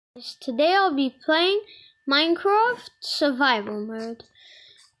Today I'll be playing Minecraft Survival Mode.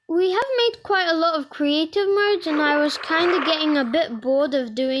 We have made quite a lot of creative modes, and I was kind of getting a bit bored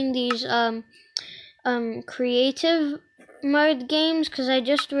of doing these creative mode games because I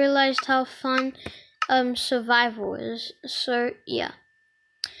just realized how fun survival is. So yeah,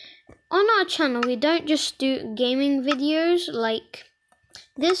 on our channel we don't just do gaming videos like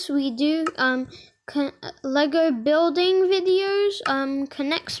this. We do Lego building videos,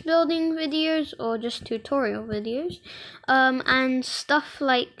 Connects building videos, or just tutorial videos, and stuff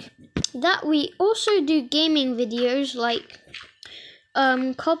like that. We also do gaming videos like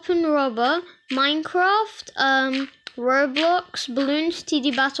CopNRobber, Minecraft, Roblox, Bloons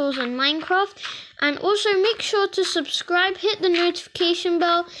TD Battles, and Minecraft. And also make sure to subscribe, hit the notification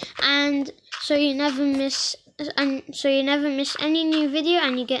bell, and so you never miss any new video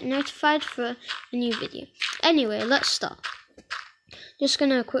and you get notified for a new video. Anyway, let's start. Just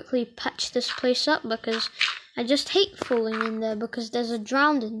gonna quickly patch this place up because I just hate falling in there because there's a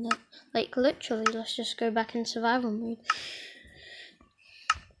drowned in there. Like literally, let's just go back in survival mode.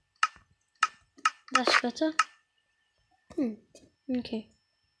 That's better. Okay.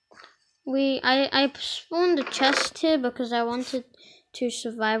 I spawned a chest here because I wanted to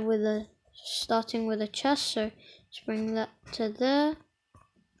survive with starting with a chest, so let's bring that to there,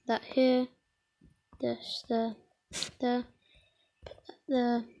 that here, this there, there, put that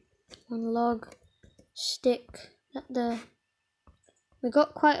there, one log, stick, that there. We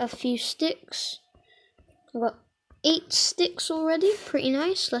got quite a few sticks. We got 8 sticks already, pretty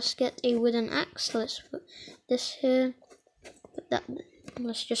nice. Let's get a wooden axe. Let's put this here, put that there.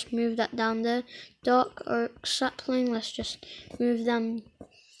 Let's just move that down there. Dark oak sapling, let's just move them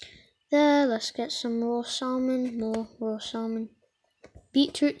there. Let's get some raw salmon, more raw salmon,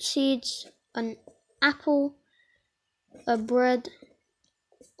 beetroot seeds, an apple, a bread,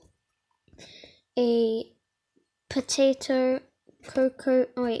 a potato, cocoa.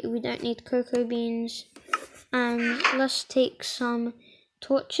 Oh wait, we don't need cocoa beans. And let's take some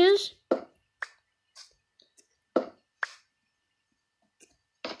torches.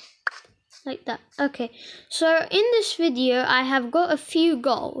 Like that. Okay, so in this video I have got a few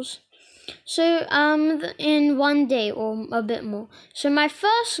goals. So in one day or a bit more. So my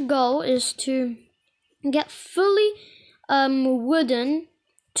first goal is to get fully wooden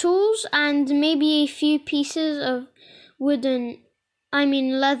tools and maybe a few pieces of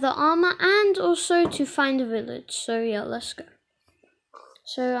leather armor, and also to find a village. So yeah, let's go.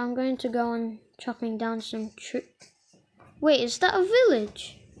 So I'm going to go on chopping down some trees. Wait, is that a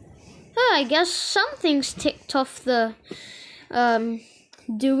village? Oh, I guess something's ticked off the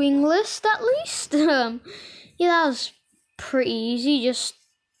doing list at least. Yeah, that was pretty easy. Just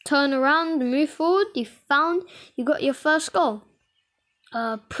turn around, move forward. You got your first goal.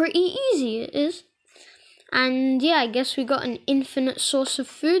 Pretty easy it is. And yeah, I guess we got an infinite source of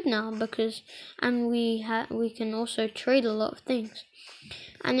food now we can also trade a lot of things.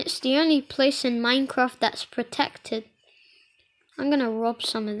 And it's the only place in Minecraft that's protected. I'm gonna rob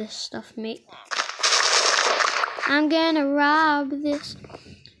some of this stuff, mate. I'm gonna rob this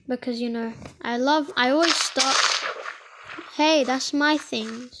because, you know, I always start. Hey, that's my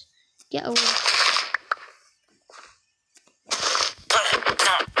things. Get away.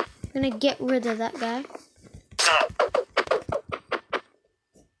 I'm gonna get rid of that guy.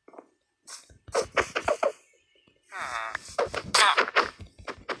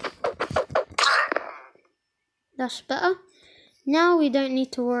 That's better. Now we don't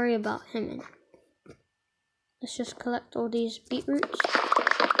need to worry about him. Let's just collect all these beetroots.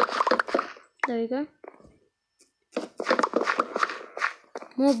 There we go.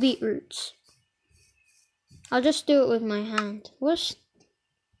 More beetroots. I'll just do it with my hand.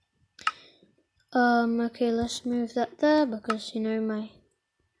 Okay, let's move that there because, you know, my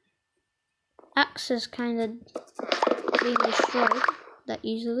axe is kind of being destroyed that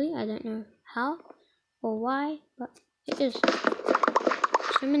easily. I don't know how or why, but it is.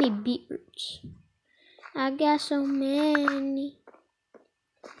 So many beetroots. I got so many.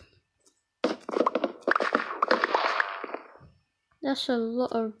 That's a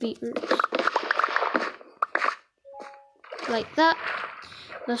lot of beetroots. Like that.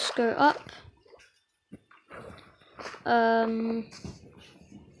 Let's go up.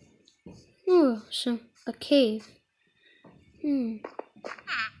 Ooh, a cave.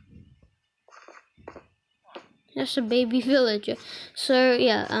 That's a baby villager. So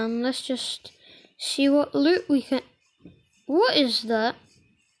yeah, let's just see what loot we can. What is that?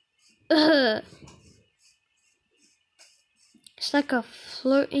 It's like a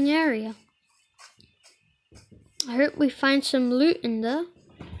floating area. I hope we find some loot in there.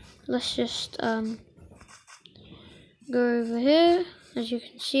 let's just go over here. As you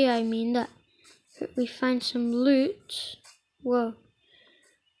can see, I mean that we find some loot. Whoa.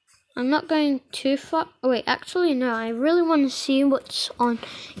 I'm not going too far. Oh, wait, actually no, I really want to see what's on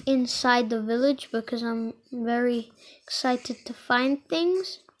inside the village because I'm very excited to find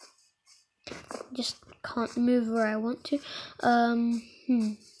things. Just can't move where I want to.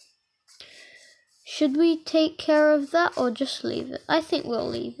 Should we take care of that or just leave it? I think we'll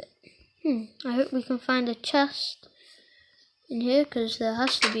leave it. I hope we can find a chest in here because there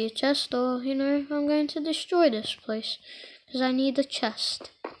has to be a chest, or you know, I'm going to destroy this place because I need a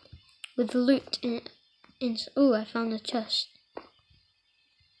chest with loot in it. Oh, I found a chest.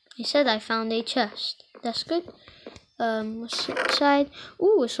 I said I found a chest. That's good. What's inside?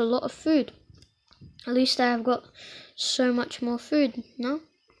 Oh, it's a lot of food. At least I have got so much more food now.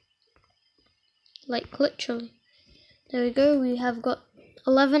 Like literally. There we go. We have got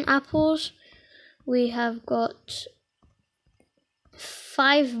 11 apples. We have got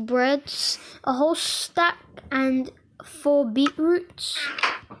 5 breads, a whole stack and 4 beetroots.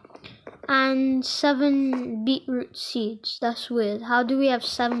 And 7 beetroot seeds. That's weird. How do we have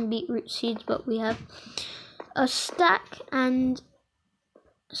 7 beetroot seeds, but we have a stack and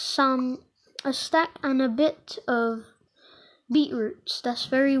a bit of beetroots? That's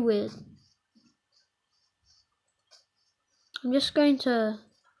very weird. I'm just going to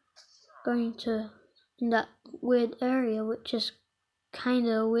in that weird area, which is kind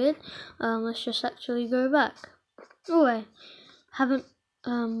of weird. Let's just actually go back. Oh, I haven't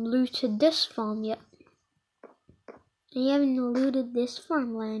looted this farm yet. I haven't looted this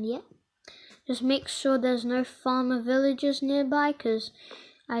farmland yet. Just make sure there's no farmer villagers nearby, because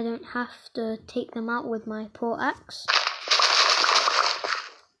I don't have to take them out with my poor axe.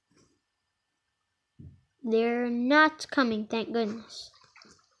 They're not coming, thank goodness.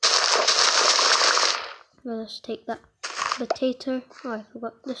 Well, let's take that potato. Oh, I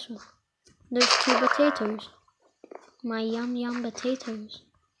forgot this one. There's 2 potatoes. My yum yum potatoes.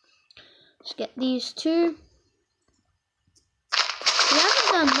 Let's get these 2. We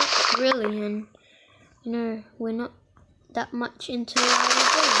haven't done much really, and you know, we're not that much into our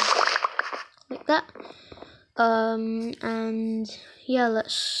game. Like that. And yeah,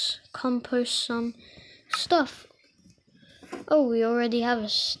 let's compost some stuff. Oh, we already have a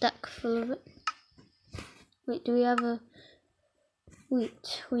stack full of it. Wait, do we have a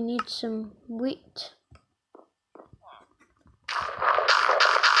wheat? We need some wheat.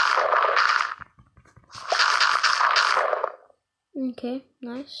 Okay,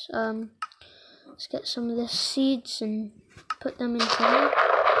 nice. Let's get some of the seeds and put them into here.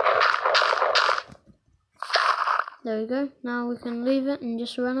 There we go. Now we can leave it and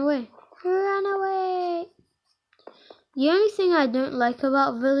just run away. Run away! The only thing I don't like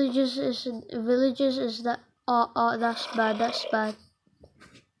about villages is that that's bad. That's bad.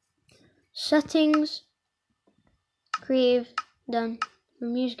 Settings, creative, done.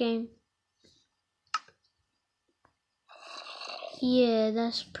 Remove game. Yeah,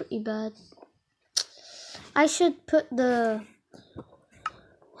 that's pretty bad. I should put the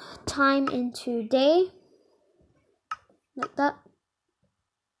time into day, like that.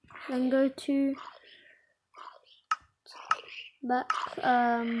 Then go to back,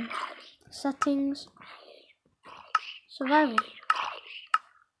 settings, survival.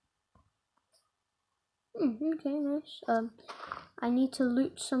 Okay, nice. I need to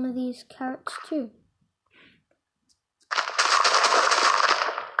loot some of these carrots too.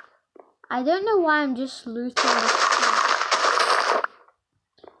 I don't know why I'm just looting this food.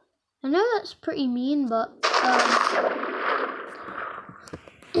 I know that's pretty mean, but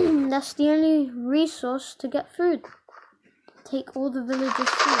that's the only resource to get food. Take all the villagers'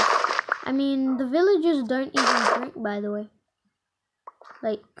 food. I mean, the villagers don't even drink, by the way.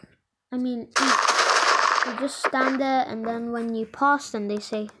 Like, I mean, eat. They just stand there, and then when you pass them, they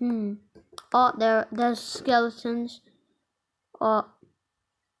say, oh, there's skeletons. Oh,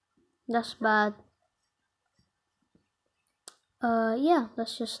 that's bad. Yeah,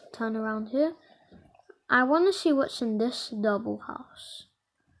 let's just turn around here. I want to see what's in this double house.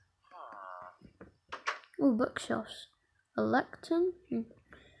 Oh, bookshelves. A lectern?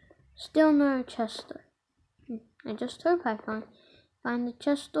 Still no chester. I just hope I find the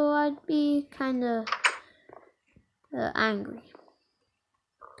chest, or I'd be kind of angry.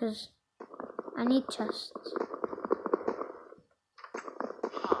 Because I need chests.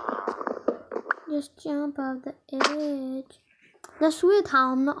 Just jump off the edge. That's weird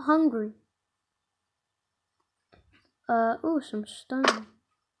how I'm not hungry. Oh, some stone.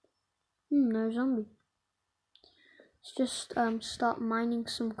 No zombie. Let's just start mining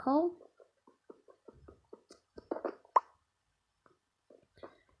some coal.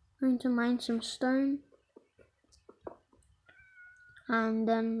 I'm going to mine some stone. And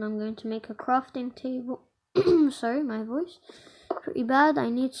then I'm going to make a crafting table. Sorry, my voice. Pretty bad. I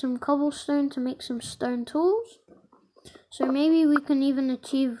need some cobblestone to make some stone tools. So maybe we can even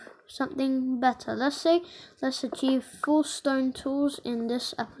achieve something better. Let's achieve 4 stone tools in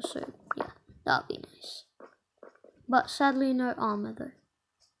this episode. Yeah, that'll be nice. But sadly no armor though.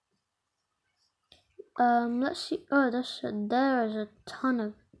 Let's see. Oh, there is a ton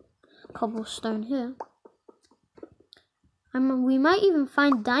of cobblestone here. We might even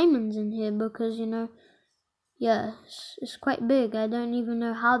find diamonds in here because, you know, yeah, it's quite big. I don't even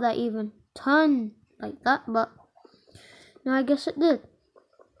know how that even turned like that, but no, I guess it did.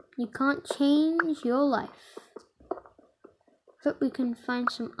 You can't change your life. Hope we can find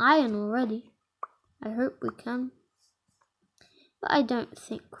some iron already. I hope we can. But I don't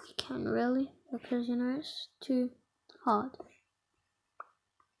think we can really, because, you know, it's too hard.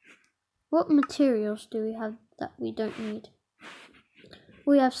 What materials do we have that we don't need?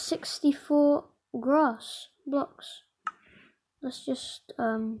 We have 64 grass blocks. Let's just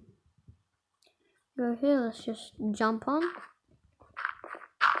go here. Let's just jump on.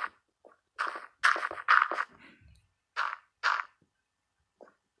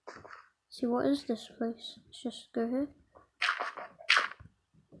 See, what is this place? Let's just go here.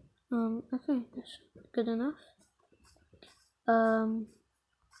 Okay, that's good enough.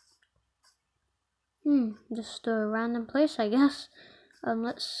 Just a random place, I guess.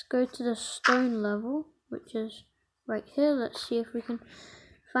 Let's go to the stone level, which is right here. Let's see if we can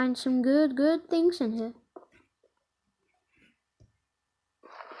find some good things in here.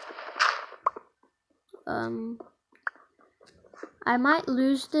 I might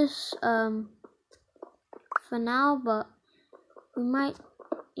lose this for now, but we might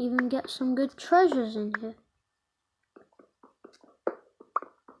even get some good treasures in here.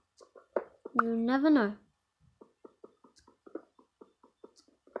 You never know.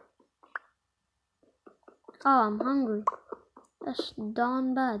 Oh, I'm hungry. That's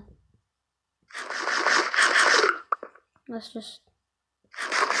darn bad. Let's just...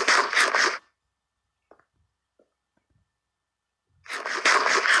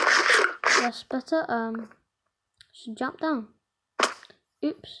 That's better. Should jump down.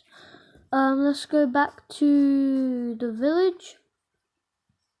 Oops. Let's go back to the village.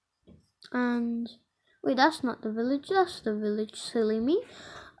 And wait, that's not the village. That's the village. Silly me.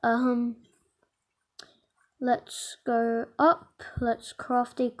 Let's go up. Let's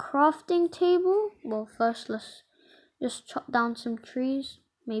craft a crafting table. Well, first let's just chop down some trees,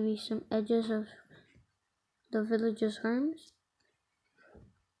 maybe some edges of the villagers' homes.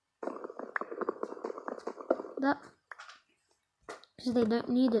 That, because they don't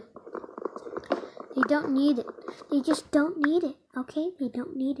need it. They don't need it. They just don't need it. Okay, they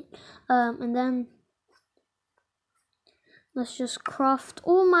don't need it. And then let's just craft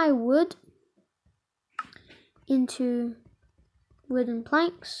all my wood into wooden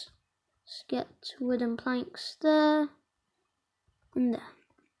planks. Let's get wooden planks there and there.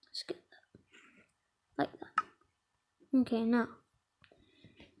 Let's get that like that. Okay, now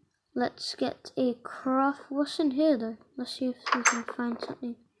let's get a craft. What's in here though? Let's see if we can find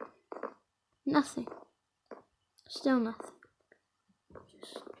something. Nothing. Still nothing.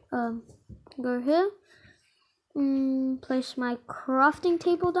 Just go here. Place my crafting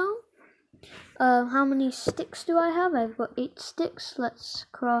table down. How many sticks do I have? I've got 8 sticks. Let's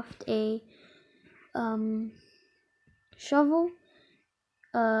craft a shovel,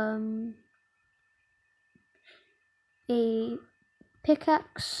 a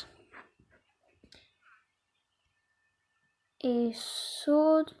pickaxe, a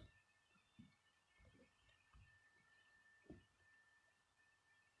sword,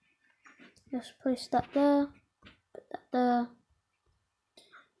 let's place that there, put that there.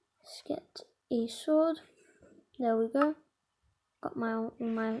 Let's get a sword. There we go. Got all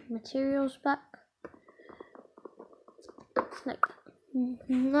my materials back. Like that.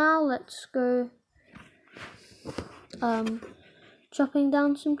 Now let's go chopping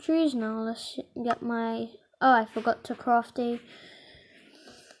down some trees. Now let's get my... Oh, I forgot to craft a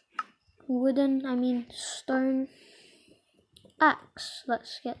stone axe.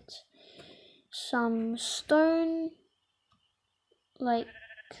 Let's get some stone like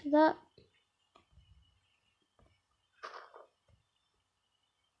that.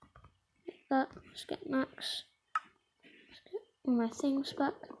 Like that. Let's get an axe. Let's get all my things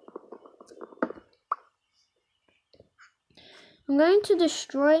back. I'm going to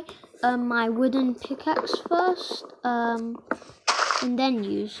destroy my wooden pickaxe first, and then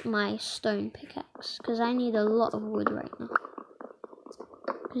use my stone pickaxe, because I need a lot of wood right now.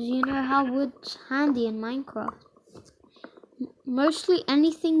 Because you know how wood's handy in Minecraft. Mostly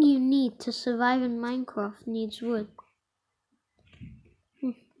anything you need to survive in Minecraft needs wood.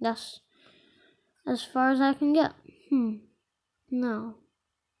 That's as far as I can get. No.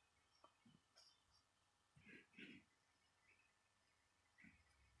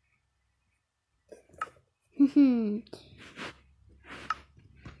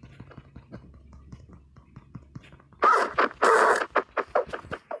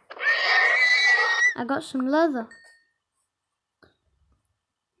 I got some leather.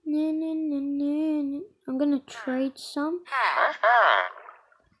 I'm gonna trade some.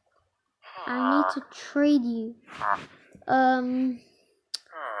 I need to trade you.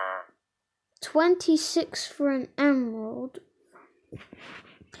 26 for an emerald. I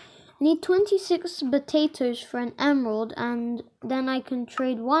need 26 potatoes for an emerald, and then I can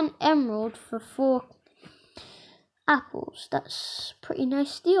trade 1 emerald for 4 apples. That's a pretty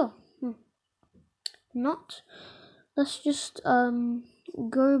nice deal. Not. Let's just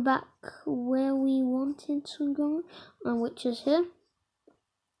go back where we wanted to go, which is here.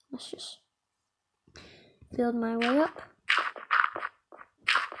 Let's just build my way up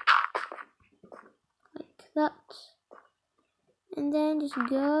like that, and then just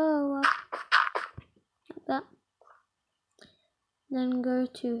go up like that, then go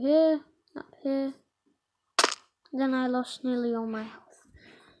to here, up here. Then I lost nearly all my health.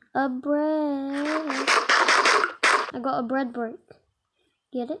 I got a bread break.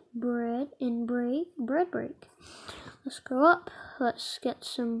 Get it? Bread and break. Bread break. Let's go up. Let's get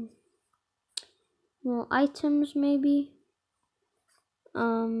some more items maybe.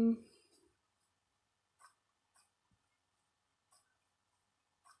 And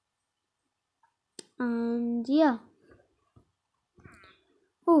yeah.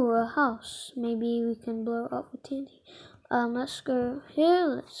 Oh, a house. Maybe we can blow it up with TNT. Let's go here.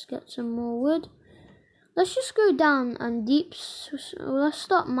 Let's get some more wood. Let's just go down and deep. Let's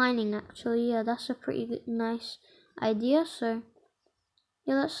start mining actually. Yeah, that's a pretty good, nice idea. So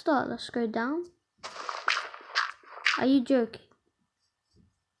yeah, let's start. Let's go down. Are you joking?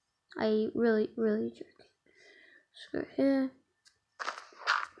 Are you really joking? Let's go here.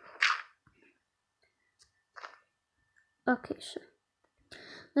 Okay, so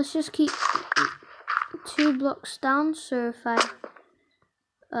let's just keep 2 blocks down. So if I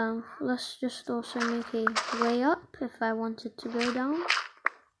let's just also make a way up if I wanted to go down.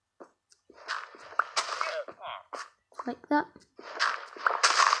 Like that.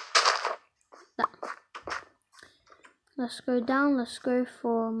 Let's go down. Let's go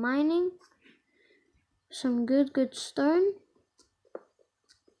for mining. Some good stone.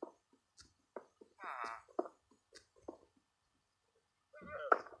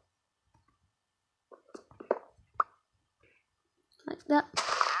 Like that.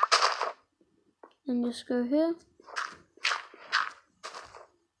 And just go here.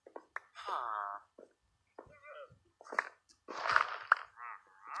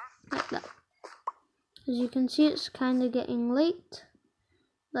 Like that. As you can see, it's kind of getting late.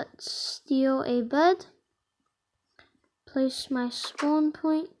 Let's steal a bed. Place my spawn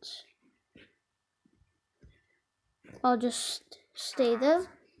point. I'll just stay there.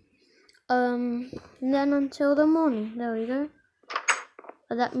 Then until the morning. There we go.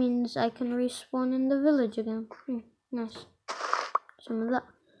 That means I can respawn in the village again. Nice. Some of that.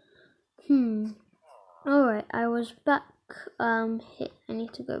 Alright, I was back here. I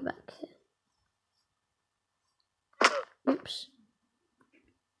need to go back here. Oops.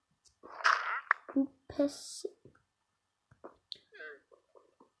 Oops.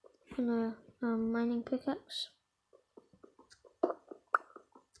 And a mining pickaxe.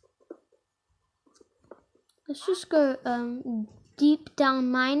 Let's just go deep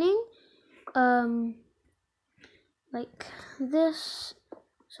down mining, like this,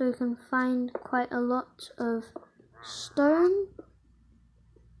 so we can find quite a lot of stone.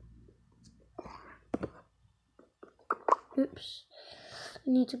 Oops, I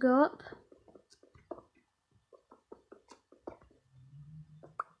need to go up.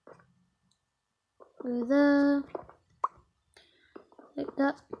 Go there, like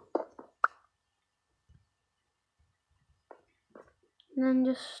that. And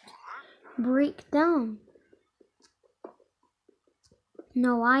then just break down.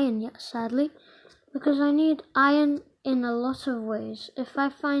 No iron yet, sadly, because I need iron in a lot of ways. If I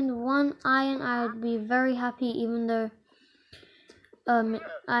find 1 iron, I would be very happy, even though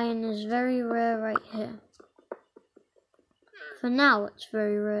iron is very rare right here. For now, it's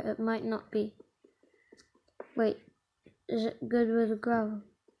very rare. It might not be. Wait, is it good with gravel?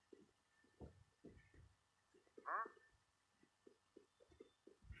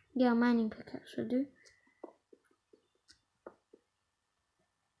 Yeah, mining pickaxe will do.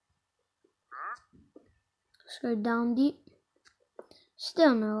 Let's go down deep.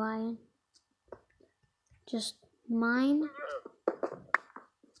 Still no iron. Just mine.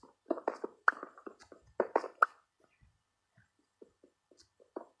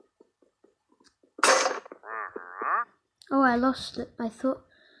 Oh, I lost it. I thought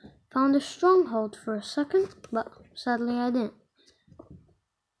found a stronghold for a second, but sadly I didn't.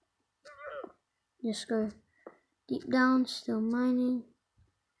 Just go deep down, still mining.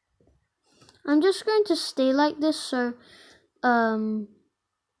 I'm just going to stay like this, so I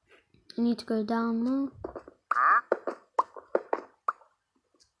need to go down more.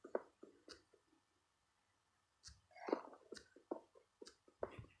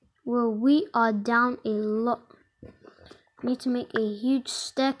 Well, we are down a lot. Need to make a huge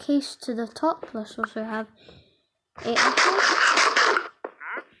staircase to the top. Let's also have 8 apples.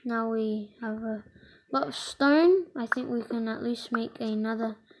 Now we have a lot of stone. I think we can at least make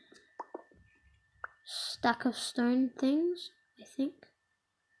another stack of stone things, I think.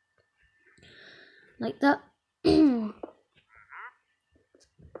 Like that. Like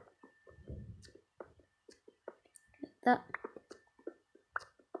that.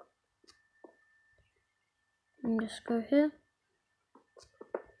 And just go here.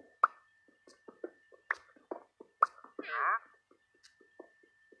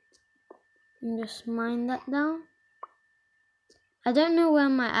 And just mine that down. I don't know where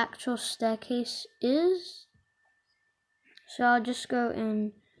my actual staircase is, so I'll just go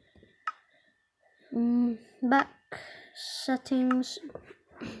in back, settings,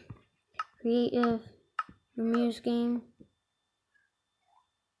 creative, remove game.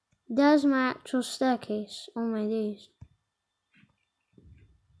 There's my actual staircase. Oh my days.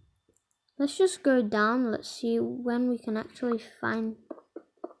 Let's just go down. Let's see when we can actually find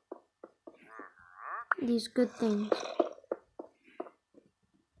these good things.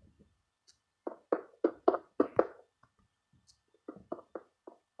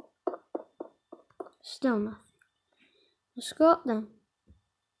 Still nothing. Let's go up then.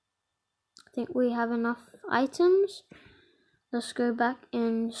 I think we have enough items. Let's go back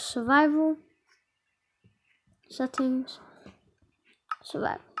in survival, settings,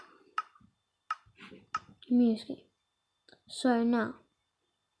 survival, music. So now,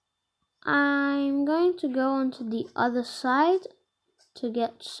 I'm going to go onto the other side to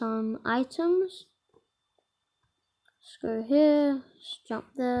get some items. Let's go here, let's jump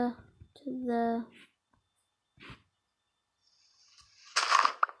there, to there.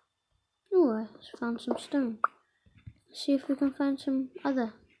 Oh, I just found some stone. Let's see if we can find some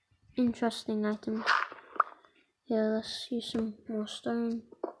other interesting items. Here, let's use some more stone.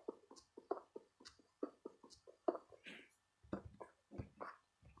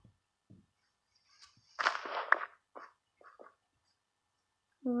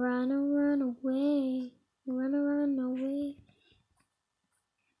 Run away. Run away.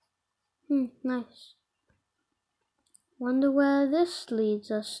 Nice. Wonder where this leads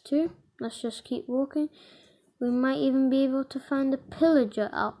us to. Let's just keep walking. We might even be able to find a pillager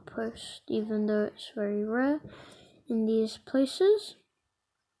outpost, even though it's very rare in these places.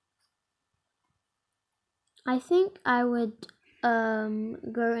 I think I would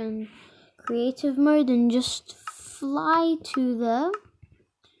go in creative mode and just fly to there.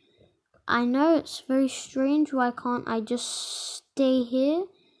 I know it's very strange. Why can't I just stay here?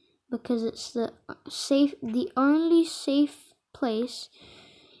 Because it's the only safe place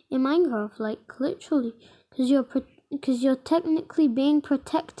in Minecraft, like literally. Because you're technically being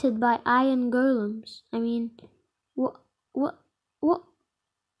protected by iron golems. I mean, what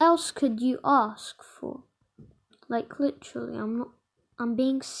else could you ask for? Like literally, I'm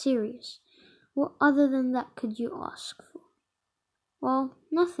being serious. What other than that could you ask for? Well,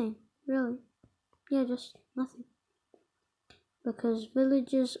 nothing, really. Yeah, just nothing. Because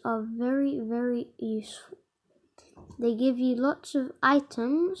villages are very, very useful. They give you lots of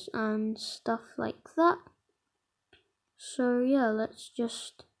items and stuff like that. So yeah, let's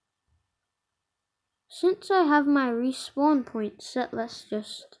just, since I have my respawn point set, let's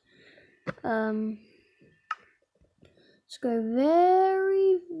just let's go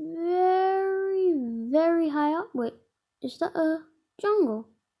very, very, very high up. Wait, is that a jungle?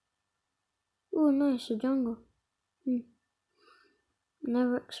 Oh nice, a jungle.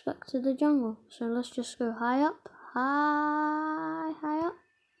 Never expected a jungle. So let's just go high up, high up.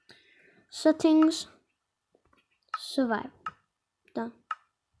 Settings, survival. Done.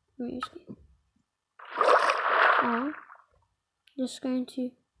 Music. Oh. Just going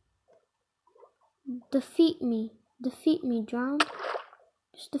to defeat me. Defeat me, drown.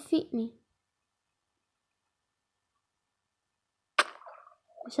 Just defeat me.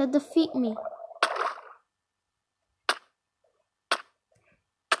 I said defeat me.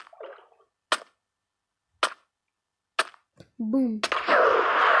 Boom.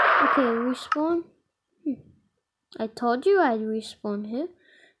 Okay, respawn. I told you I'd respawn here.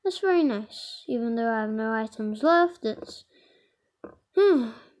 That's very nice. Even though I have no items left, it's...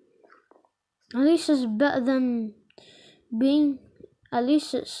 At least it's better than being... At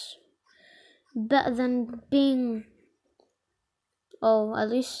least it's better than being... Oh, at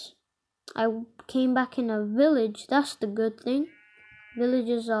least I came back in a village. That's the good thing.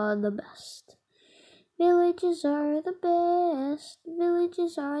 Villages are the best. Villages are the best.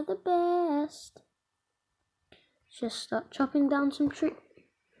 Villages are the best. Just start chopping down some trees.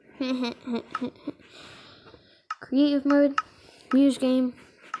 Creative mode. Muse game.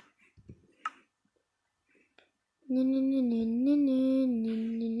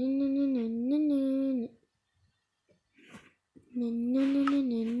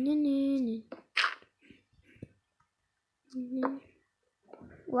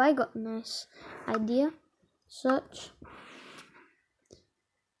 Well, I got a nice idea. Search.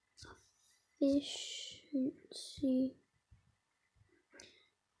 Efficiency.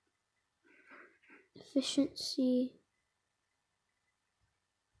 Efficiency.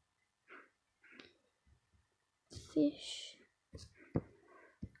 Fish.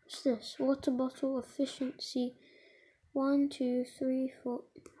 What's this? Water bottle efficiency. 1, 2, 3, 4.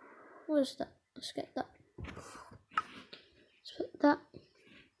 What is that? Let's get that. Let's put that.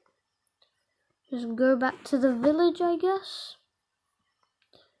 Just go back to the village, I guess.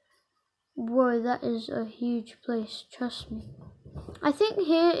 Whoa, that is a huge place, trust me. I think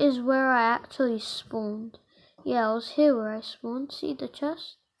here is where I actually spawned. Yeah, I was here where I spawned. See the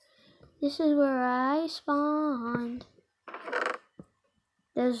chest? This is where I spawned.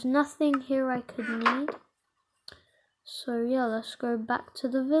 There's nothing here I could need. So yeah, let's go back to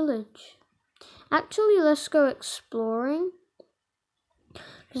the village. Actually, let's go exploring.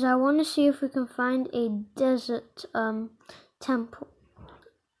 Because I want to see if we can find a desert temple.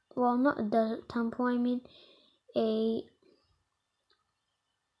 Well, not a desert temple, I mean a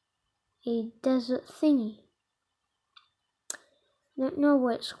desert thingy. I don't know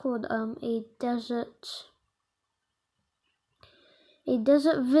what it's called. A desert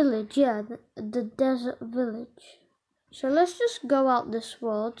village. Yeah, the desert village. So let's just go out this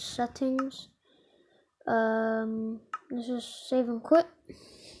world. Settings. Let's just save and quit.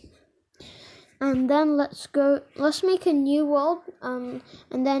 And then let's make a new world, and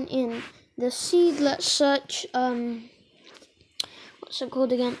then in the seed, let's search, what's it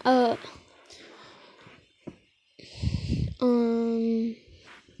called again,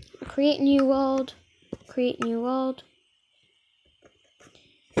 create new world,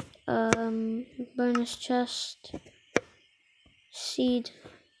 bonus chest, seed,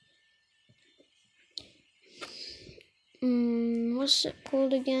 what's it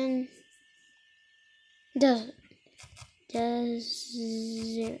called again? Desert.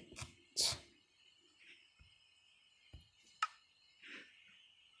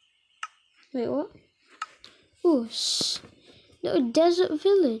 Wait, what? Ooh, no, desert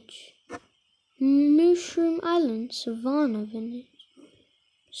village. Mushroom Island, Savannah Village.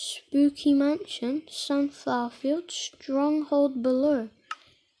 Spooky Mansion, Sunflower Field, Stronghold Below.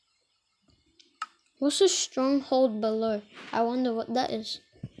 What's a stronghold below? I wonder what that is.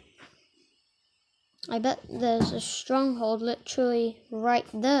 I bet there's a stronghold literally right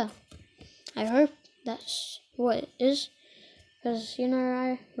there. I hope that's what it is. Because, you know,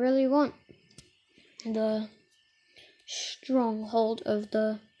 I really want the stronghold of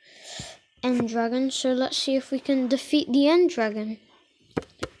the end dragon. So let's see if we can defeat the end dragon.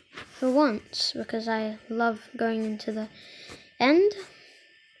 For once. Because I love going into the end.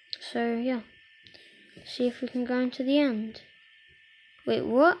 So, yeah. See if we can go into the end. Wait,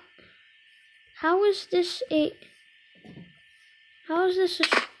 what? How is this a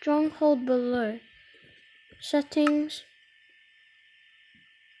stronghold below? Settings.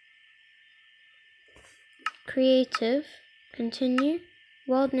 Creative. Continue.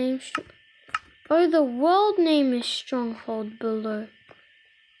 World name. Oh, the world name is Stronghold Below.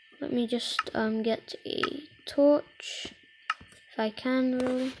 Let me just get a torch. If I can,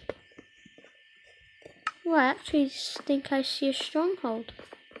 really. Well, I actually think I see a stronghold.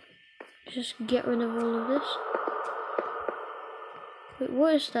 Just get rid of all of this. Wait,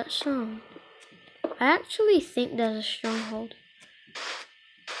 what is that sound? I actually think there's a stronghold.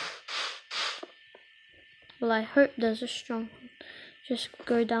 Well, I hope there's a stronghold. Just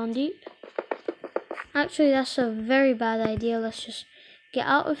go down deep. Actually, that's a very bad idea. Let's just get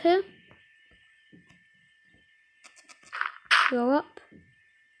out of here. Go up.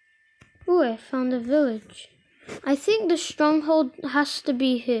 Oh, I found a village. I think the stronghold has to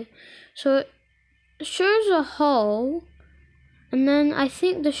be here. So it shows a hole. And then I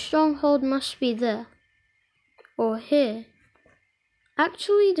think the stronghold must be there. Or here.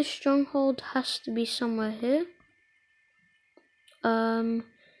 Actually, the stronghold has to be somewhere here.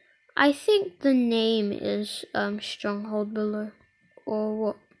 I think the name is stronghold below. Or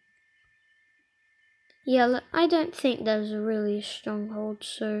what? Yeah, I don't think there's really a stronghold,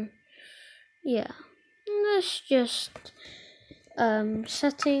 so yeah. Let's just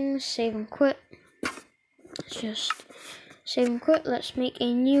settings, save and quit. Let's just save and quit. Let's make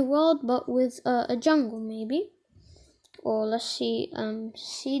a new world, but with a jungle maybe. Or let's see,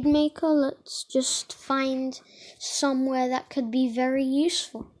 seed maker. Let's just find somewhere that could be very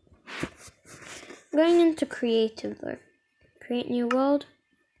useful. Going into creative though. Create new world.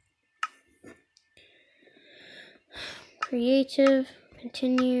 Creative,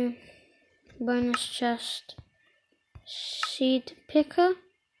 continue, bonus chest, seed picker,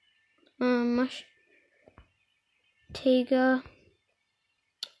 tiger,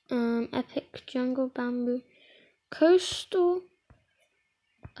 epic jungle bamboo, coastal,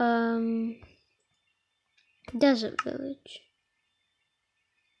 desert village.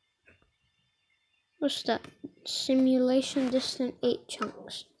 What's that? Simulation distant 8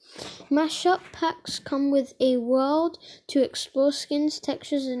 chunks. Mashup packs come with a world to explore skins,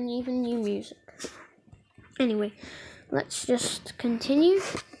 textures, and even new music. Anyway, let's just continue.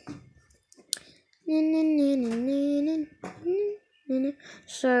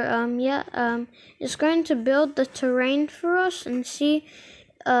 So, it's going to build the terrain for us and see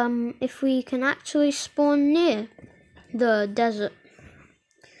if we can actually spawn near the desert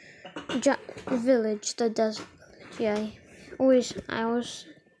village, the desert village. Yeah, I always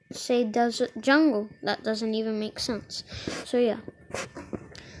say desert jungle. That doesn't even make sense. So yeah,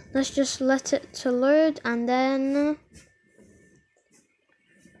 let's just let it to load, and then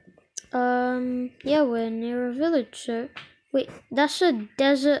yeah, we're near a village. So wait, that's a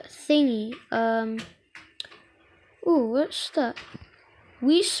desert thingy. Ooh, what's that?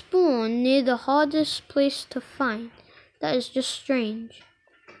 We spawn near the hardest place to find. That is just strange.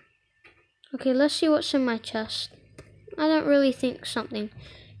 Okay, let's see what's in my chest. I don't really think something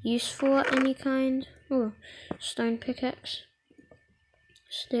useful at any kind. Oh, stone pickaxe,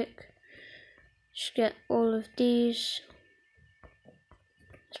 stick. Just get all of these.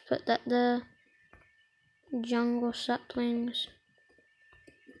 Let's put that there. Jungle saplings,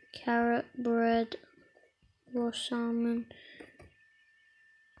 carrot, bread, raw salmon.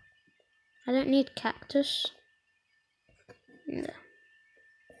 I don't need cactus. No.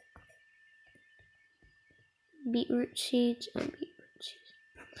 Beetroot seeds and beetroot seeds.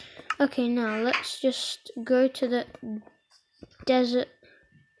 Okay, now let's just go to the desert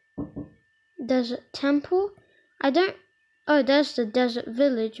temple. Oh, there's the desert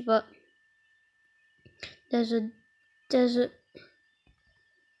village, but there's a desert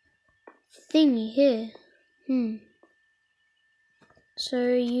thingy here.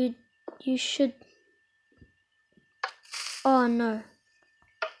 So you should. Oh no.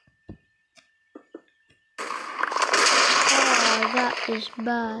 That is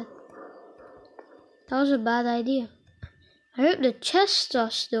bad. That was a bad idea. I hope the chests are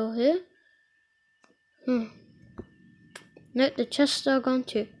still here. Nope, the chests are gone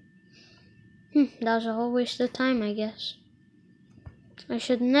too. That was a whole waste of time, I guess. I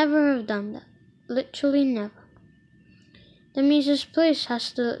should never have done that. Literally never. That means this place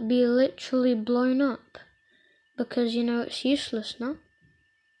has to be literally blown up. Because, you know, it's useless now.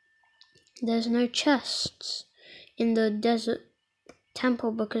 There's no chests in the desert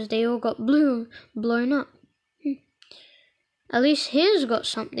temple because they all got blown up. At least here's got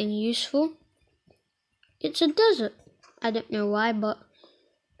something useful. It's a desert. I don't know why, but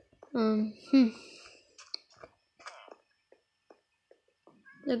the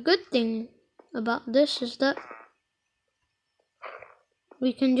good thing about this is that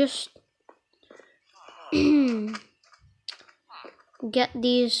we can just get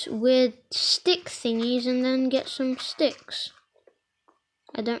these weird stick thingies and then get some sticks.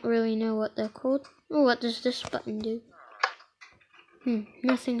 I don't really know what they're called. Oh, what does this button do?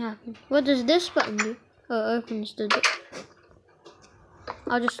 Nothing happened. What does this button do? Oh, it opens the door.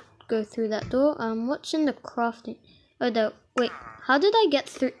 I'll just go through that door. What's in the crafting? Oh, wait, how did I get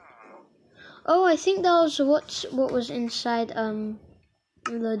through? Oh, I think that was what was inside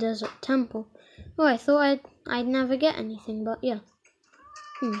the desert temple. Oh, I thought I'd never get anything, but yeah.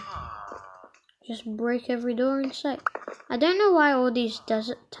 Just break every door in sight. I don't know why all these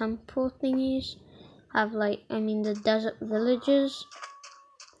desert temple thingies have the desert villages.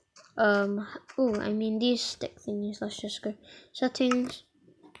 These stick thingies. Let's just go. Settings.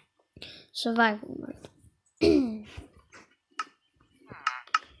 Survival mode.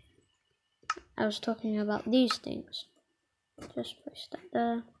 I was talking about these things. Just place that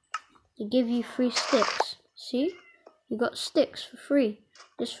there. They give you free sticks. See? You got sticks for free.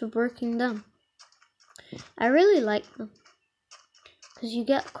 Just for breaking them. I really like them. Because you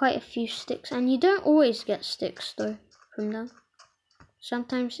get quite a few sticks. And you don't always get sticks though from them.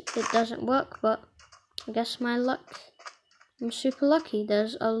 Sometimes it doesn't work, but I guess my luck. I'm super lucky.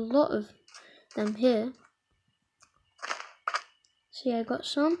 There's a lot of them here. See, I got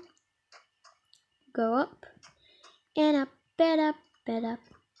some. Go up. And up, up, up.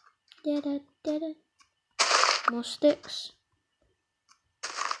 More sticks.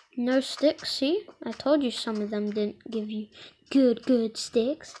 No sticks, see? I told you some of them didn't give you good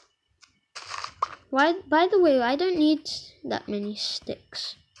sticks. By the way, I don't need that many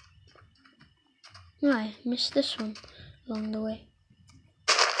sticks. Oh, I missed this one along the way.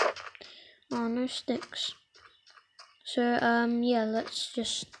 Oh, no sticks. So, yeah, let's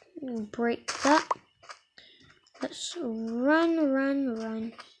just break that. Let's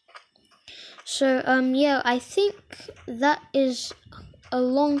run. So, yeah, I think that is a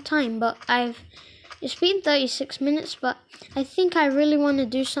long time, but it's been 36 minutes, but I think I really want to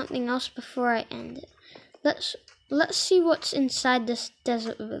do something else before I end it. Let's see what's inside this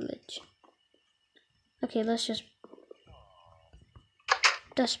desert village. Okay, let's just...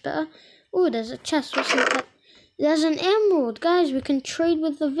 That's better. Oh, there's a chest. What's in that? There's an emerald. Guys, we can trade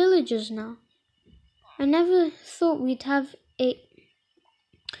with the villagers now. I never thought we'd have a...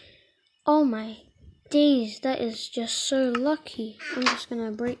 Oh my days, that is just so lucky. I'm just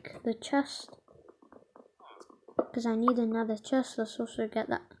gonna break the chest. Because I need another chest. Let's also get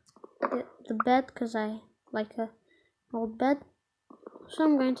the bed, because I like a old bed. So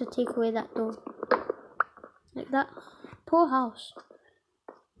I'm going to take away that door. Like that. Poor house.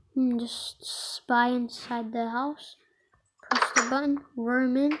 Just spy inside the house. Press the button.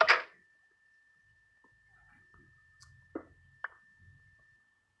 Roam in.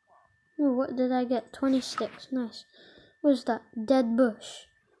 Oh, what did I get? 20 sticks. Nice. What is that? Dead bush.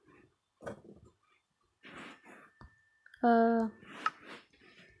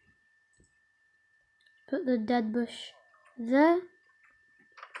 Put the dead bush there.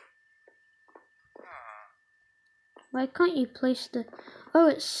 Why can't you place the... Oh,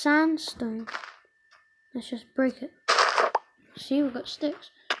 it's sandstone. Let's just break it. See, we've got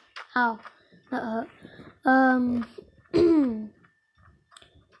sticks. Ow. That hurt.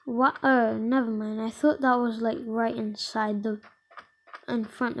 What? Oh, never mind. I thought that was like right inside in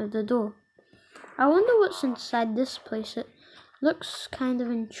front of the door. I wonder what's inside this place. It looks kind of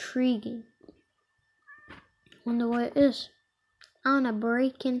intriguing. Wonder what it is. I wanna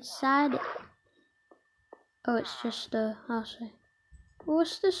break inside it. Oh, it's just house.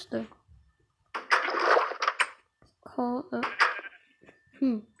 What's this though? Cauldron.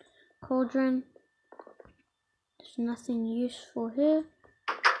 There's nothing useful here.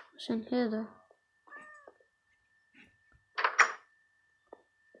 What's in here though?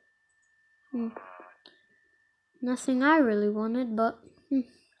 Nothing I really wanted, but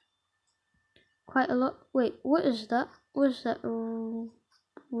quite a lot. Wait, what is that? What is that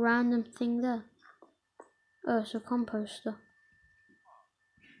random thing there? Oh, it's a composter.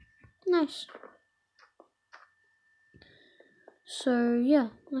 Nice. So yeah,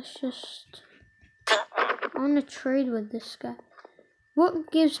 let's just... I want to trade with this guy.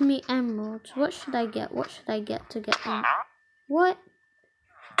 What gives me emeralds? What should I get? What should I get to get emeralds? What?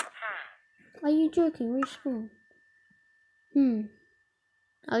 Are you joking? Respawn.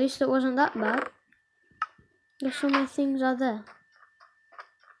 At least it wasn't that bad. Guess all my things are there.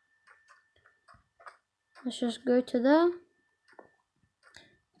 Let's just go to there.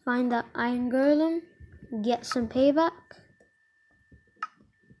 Find that iron golem. Get some payback.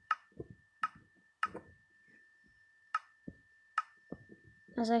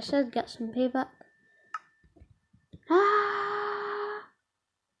 As I said, get some payback.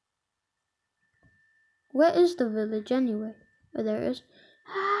 Where is the village anyway? Oh, there it is.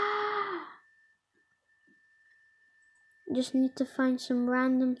 Just need to find some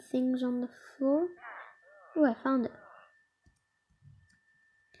random things on the floor. Oh, I found it.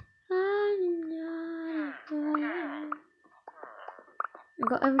 I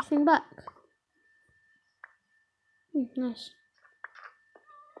got everything back. Nice.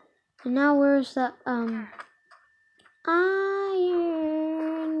 And now where is that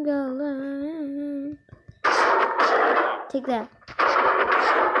iron golem. Take that.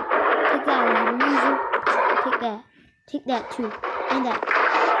 Take that, loser. Take that. Take that too. And that.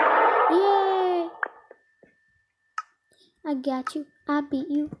 Yay! I got you. I beat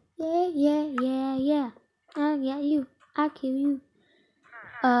you. Yeah, yeah, yeah, yeah. I got you. I kill you.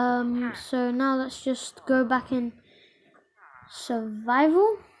 So now let's just go back in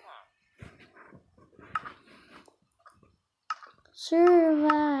survival.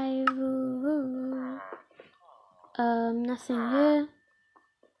 Survival. Nothing here.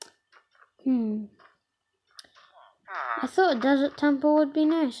 I thought a desert temple would be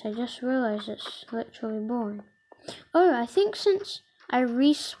nice. I just realized it's literally boring. Oh, I think since I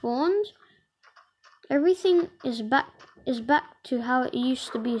respawned, everything is back to how it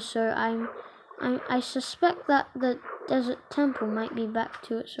used to be. So I suspect that the desert temple might be back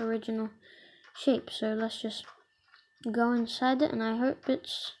to its original shape. So let's just go inside it, and I hope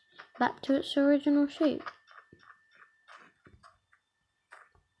it's back to its original shape.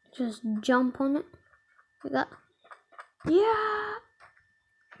 Just jump on it like that. Yeah.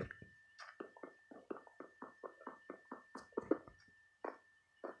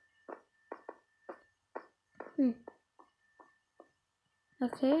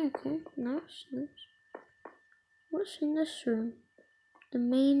 Okay, nice. What's in this room? The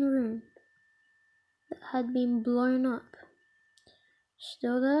main room that had been blown up.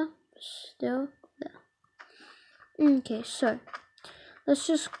 Still there? Still there. Okay, so let's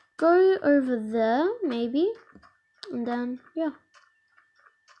just go over there, maybe. And then, yeah.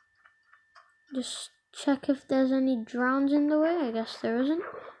 Just check if there's any drowns in the way. I guess there isn't.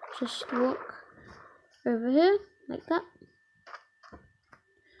 Just walk over here, like that.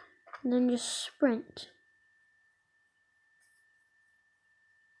 And then just sprint.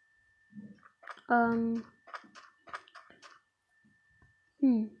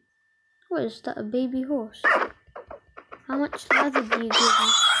 What is that, a baby horse? How much leather do you give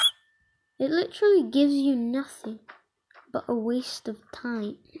me? It literally gives you nothing but a waste of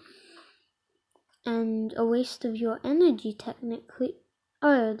time. And a waste of your energy, technically.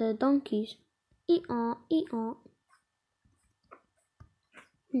 Oh, the donkeys. Eat-on, eat-on.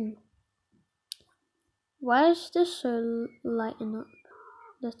 Why is this so lighting up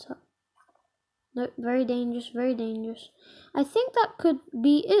the top? Nope, very dangerous, very dangerous. I think that could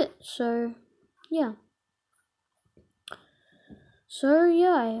be it, so yeah. So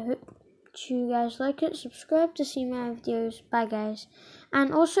yeah, I hope you guys like it. Subscribe to see my videos. Bye guys.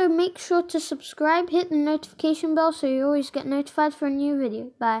 And also make sure to subscribe, hit the notification bell so you always get notified for a new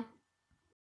video. Bye.